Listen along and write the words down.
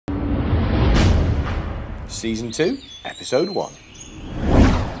Season 2, Episode 1.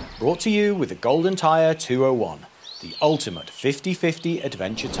 Brought to you with the Goldentyre 201, the ultimate 50/50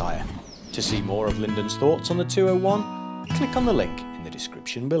 adventure tyre. To see more of Lyndon's thoughts on the 201, click on the link in the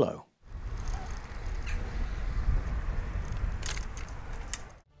description below.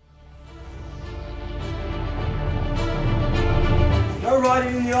 No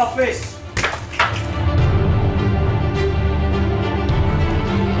riding in the office!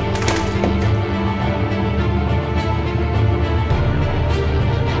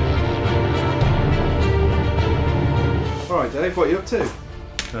 Alright Dave, what are you up to?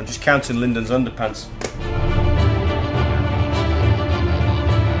 I'm just counting Lyndon's underpants.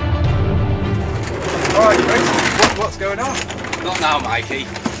 Alright Chris, what's going on? Not now, Mikey.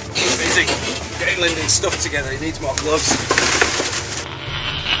 He's busy getting Lyndon's stuff together. He needs more gloves.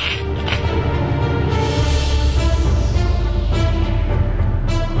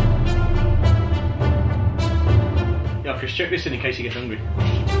 Yeah, Chris, check this in case you get hungry.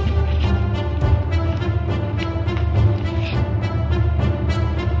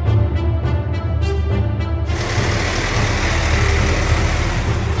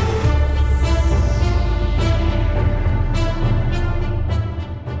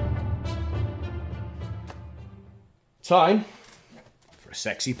 Time for a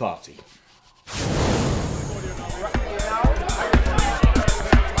sexy party.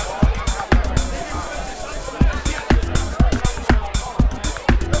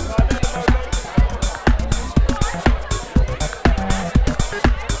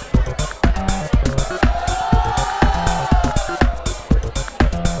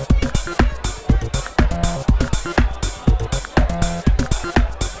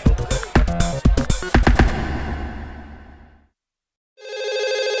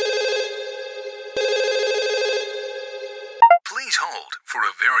 Please hold for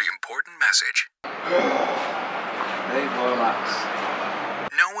a very important message. Dave Lomax.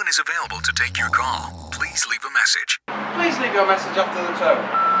 No one is available to take your call. Please leave a message. Please leave your message after the tone.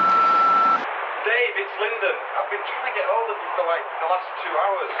 Dave, it's Lyndon. I've been trying to get hold of you for like the last 2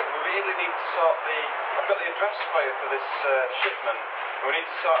 hours. We really need to sort I've got the address for you for this shipment. And we need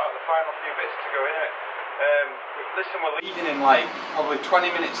to sort out the final few bits to go in it. Listen, we're leaving in like probably 20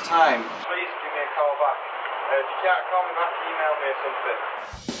 minutes time. Please give me a call back. If you can't call me back, email me or something.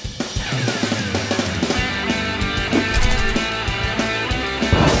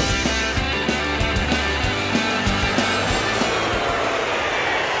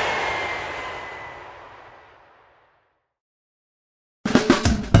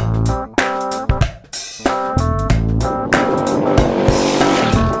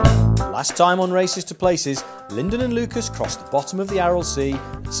 Last time on Races to Places, Lyndon and Lukasz crossed the bottom of the Aral Sea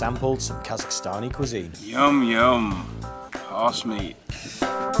and sampled some Kazakhstani cuisine. Yum yum. Horse meat.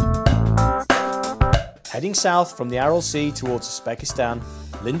 Heading south from the Aral Sea towards Uzbekistan,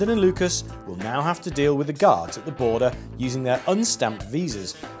 Lyndon and Lukasz will now have to deal with the guards at the border using their unstamped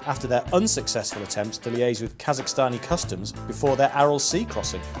visas after their unsuccessful attempts to liaise with Kazakhstani customs before their Aral Sea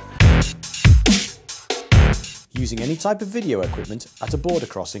crossing. Using any type of video equipment at a border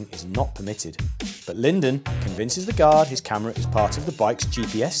crossing is not permitted, but Lyndon convinces the guard his camera is part of the bike's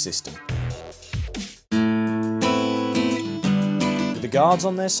GPS system. With the guards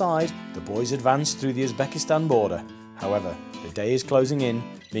on their side, the boys advance through the Uzbekistan border. However, the day is closing in,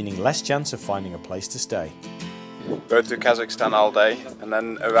 meaning less chance of finding a place to stay. Rode through Kazakhstan all day and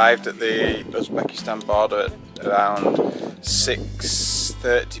then arrived at the Uzbekistan border at around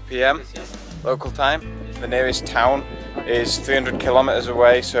 6:30 PM local time. The nearest town is 300 kilometers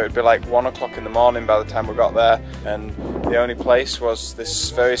away, so it'd be like 1 o'clock in the morning by the time we got there, and the only place was this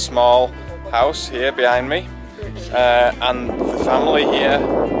very small house here behind me, and the family here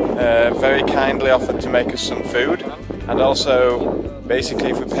very kindly offered to make us some food, and also basically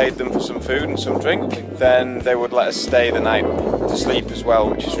if we paid them for some food and some drink, then they would let us stay the night to sleep as well,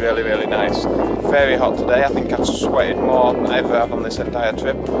 which is really, really nice. Very hot today. I think I've sweated more than I ever have on this entire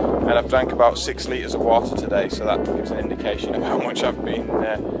trip, and I've drank about 6 litres of water today, so that gives an indication of how much I've been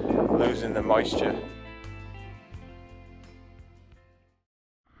losing the moisture.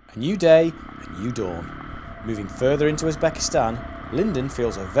 A new day, a new dawn. Moving further into Uzbekistan, Lyndon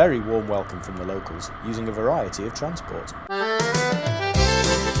feels a very warm welcome from the locals, using a variety of transport.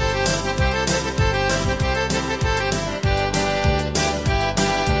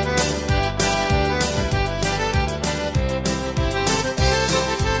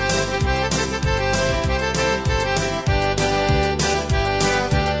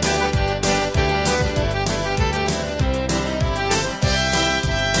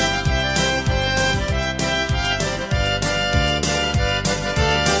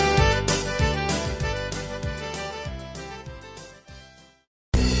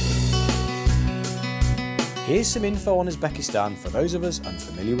 Here's some info on Uzbekistan for those of us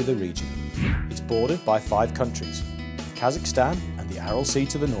unfamiliar with the region. It's bordered by 5 countries: Kazakhstan and the Aral Sea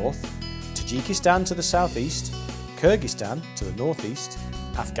to the north, Tajikistan to the southeast, Kyrgyzstan to the northeast,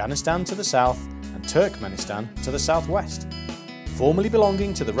 Afghanistan to the south, and Turkmenistan to the southwest. Formerly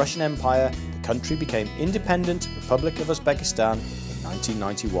belonging to the Russian Empire, the country became independent Republic of Uzbekistan in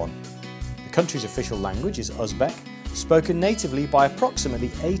 1991. The country's official language is Uzbek, spoken natively by approximately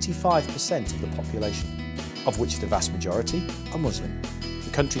 85% of the population, of which the vast majority are Muslim. The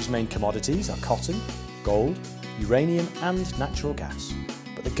country's main commodities are cotton, gold, uranium and natural gas.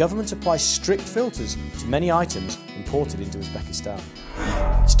 But the government applies strict filters to many items imported into Uzbekistan.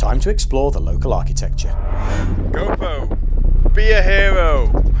 It's time to explore the local architecture. GoPro, be a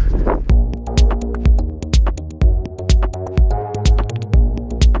hero!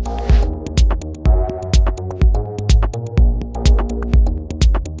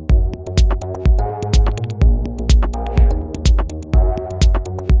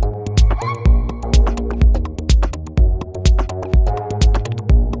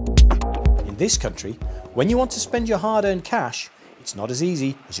 In this country, when you want to spend your hard-earned cash, it's not as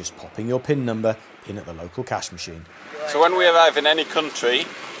easy as just popping your PIN number in at the local cash machine. So when we arrive in any country,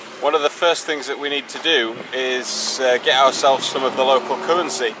 one of the first things that we need to do is get ourselves some of the local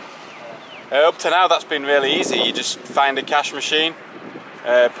currency. Up to now that's been really easy. You just find a cash machine,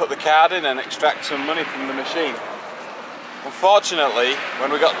 put the card in and extract some money from the machine. Unfortunately, when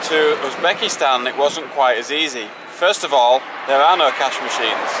we got to Uzbekistan it wasn't quite as easy. First of all, there are no cash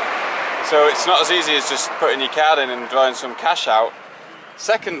machines. So it's not as easy as just putting your card in and drawing some cash out.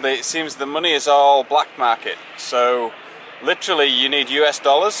 Secondly, it seems the money is all black market. So literally you need US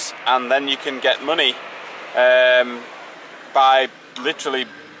dollars and then you can get money by literally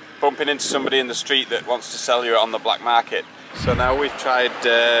bumping into somebody in the street that wants to sell you it on the black market. So now we've tried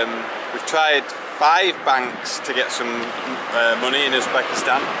 5 banks to get some money in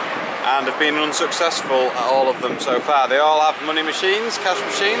Uzbekistan and have been unsuccessful at all of them so far. They all have money machines, cash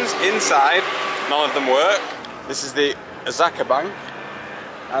machines inside, none of them work. This is the Azaka Bank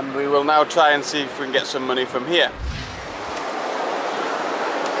and we will now try and see if we can get some money from here.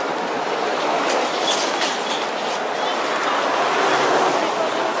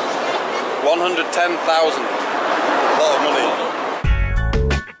 $110,000, a lot of money.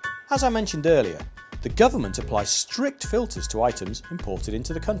 As I mentioned earlier, the government applies strict filters to items imported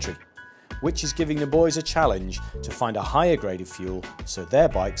into the country, which is giving the boys a challenge to find a higher grade of fuel so their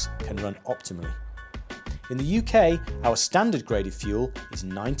bikes can run optimally. In the UK, our standard grade of fuel is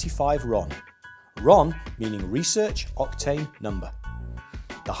 95 RON. RON meaning Research Octane Number.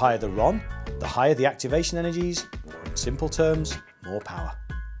 The higher the RON, the higher the activation energies, or in simple terms, more power.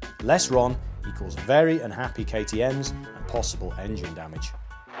 Less RON equals very unhappy KTMs and possible engine damage.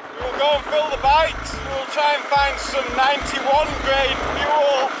 We'll go and fill the bikes. We'll try and find some 91 grade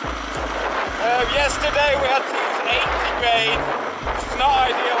fuel. Yesterday we had to use 80 grade, which is not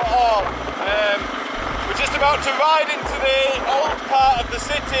ideal at all. We're just about to ride into the old part of the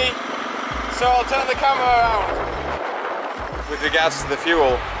city, so I'll turn the camera around. With regards to the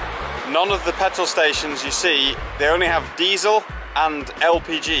fuel, none of the petrol stations you see, they only have diesel and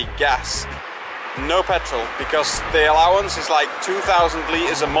LPG gas. No petrol, because the allowance is like 2,000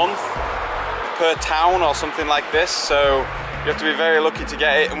 litres a month per town or something like this, so you have to be very lucky to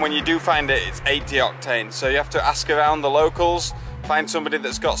get it, and when you do find it, it's 80 octane. So you have to ask around the locals, find somebody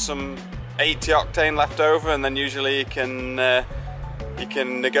that's got some 80 octane left over, and then usually you can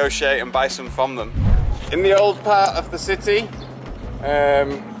negotiate and buy some from them. In the old part of the city,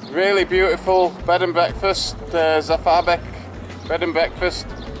 really beautiful bed and breakfast, Zafarbek bed and breakfast.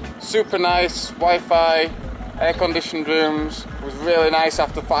 Super nice, Wi-Fi, air-conditioned rooms. It was really nice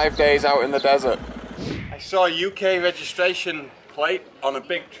after 5 days out in the desert. I saw a UK registration plate on a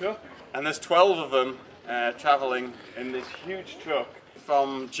big truck, and there's 12 of them travelling in this huge truck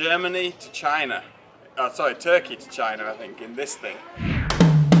from Germany to China. Oh, sorry, Turkey to China, I think, in this thing.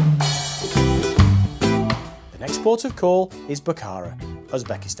 The next port of call is Bukhara,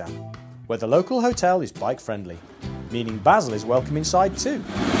 Uzbekistan, where the local hotel is bike friendly, meaning Basil is welcome inside too.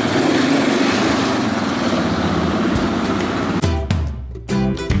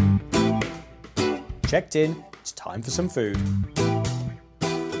 Checked in, it's time for some food.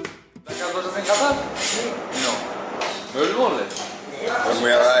 When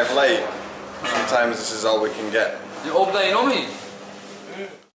we arrive late, sometimes this is all we can get.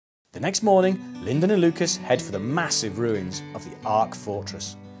 The next morning, Lyndon and Lukasz head for the massive ruins of the Ark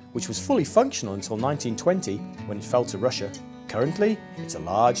Fortress, which was fully functional until 1920 when it fell to Russia. Currently, it's a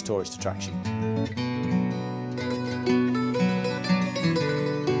large tourist attraction.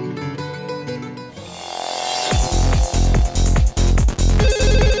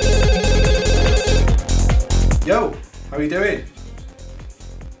 are you doing?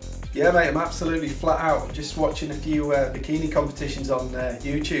 Yeah mate, I'm absolutely flat out. I'm just watching a few bikini competitions on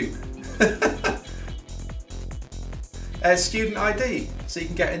YouTube. Student ID, so you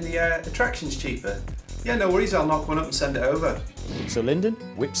can get in the attractions cheaper. Yeah, no worries, I'll knock one up and send it over. So Lyndon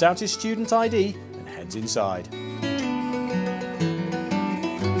whips out his student ID and heads inside.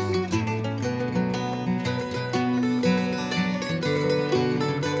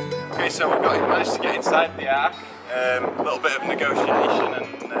 Okay, so we've managed to get inside the Ark. A little bit of negotiation,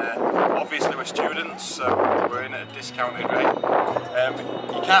 and obviously we're students, so we're in at a discounted rate.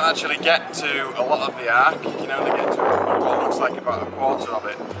 You can't actually get to a lot of the Ark. You can only get to what looks like about a quarter of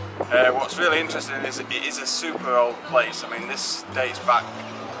it. What's really interesting is it is a super old place. I mean, this dates back,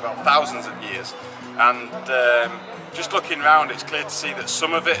 well, thousands of years, and just looking around, it's clear to see that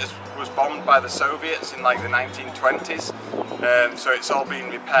some of it was bombed by the Soviets in like the 1920s, so it's all been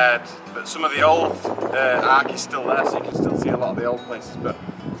repaired, but some of the old Ark is still there, so you can still see a lot of the old places. But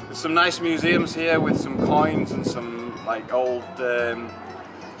there's some nice museums here with some coins and some like old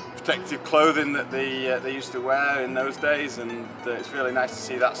protective clothing that they used to wear in those days, and it's really nice to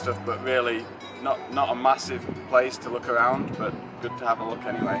see that stuff, but really not a massive place to look around, but good to have a look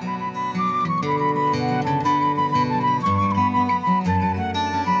anyway.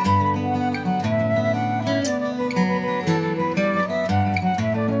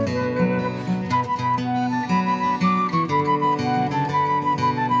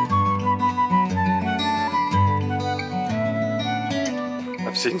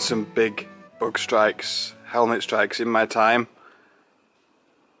 I've seen some big bug strikes, helmet strikes in my time,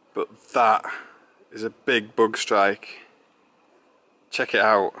 but that is a big bug strike. Check it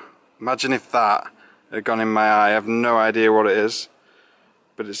out. Imagine if that had gone in my eye. I have no idea what it is,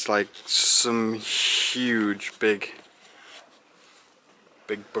 but it's like some huge big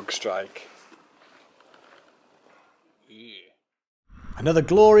bug strike. Another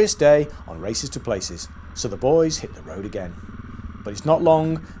glorious day on Races to Places, so the boys hit the road again. But it's not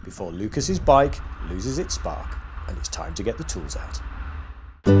long before Lukasz's bike loses its spark, and it's time to get the tools out.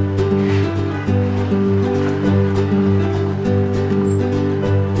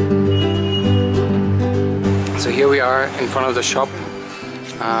 So here we are in front of the shop,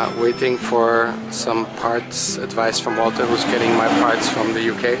 waiting for some parts advice from Walter, who's getting my parts from the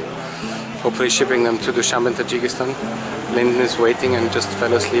UK, hopefully shipping them to Dushanbe in Tajikistan. Lyndon is waiting and just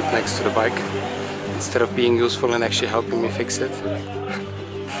fell asleep next to the bike, instead of being useful and actually helping me fix it.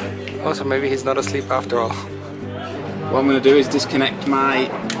 Also, maybe he's not asleep after all. What I'm going to do is disconnect my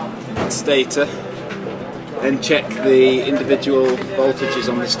stator, then check the individual voltages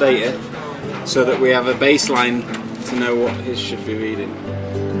on the stator so that we have a baseline to know what his should be reading.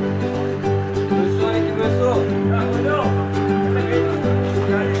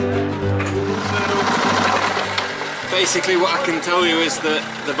 Basically what I can tell you is that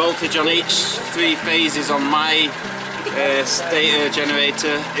the voltage on each 3 phases on my stator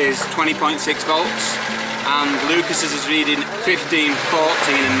generator is 20.6 volts, and Lukasz's is reading 15,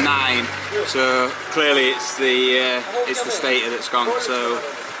 14 and 9, so clearly it's the stator that's gone, so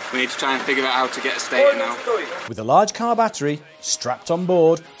we need to try and figure out how to get a stator now. With a large car battery strapped on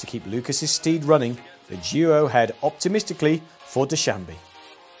board to keep Lukasz's steed running, the duo head optimistically for Dushanbe,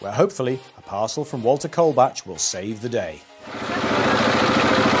 where hopefully a parcel from Walter Kolbach will save the day.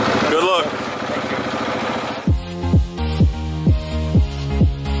 Good luck!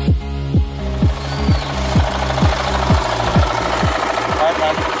 Alright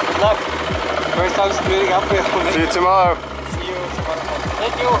man, good luck. First time splitting up with you. See you tomorrow. See you tomorrow.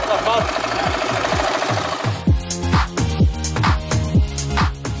 Thank you, have fun.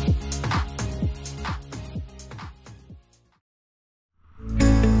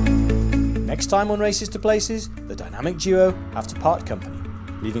 Next time on Races to Places, the dynamic duo have to part company,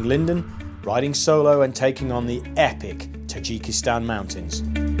 leaving Lyndon riding solo and taking on the epic Tajikistan mountains.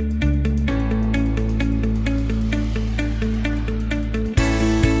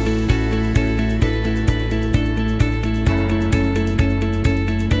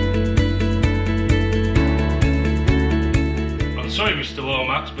 I'm sorry Mr.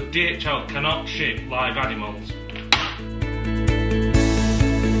 Lomax, but DHL cannot ship live animals.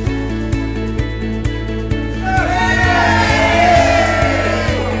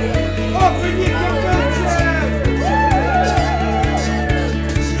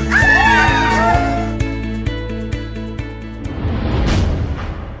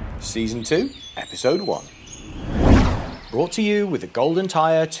 Season 2, Episode 1. Brought to you with the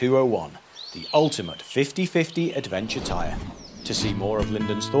Goldentyre 201, the ultimate 50/50 adventure tyre. To see more of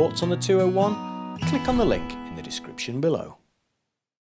Lyndon's thoughts on the 201, click on the link in the description below.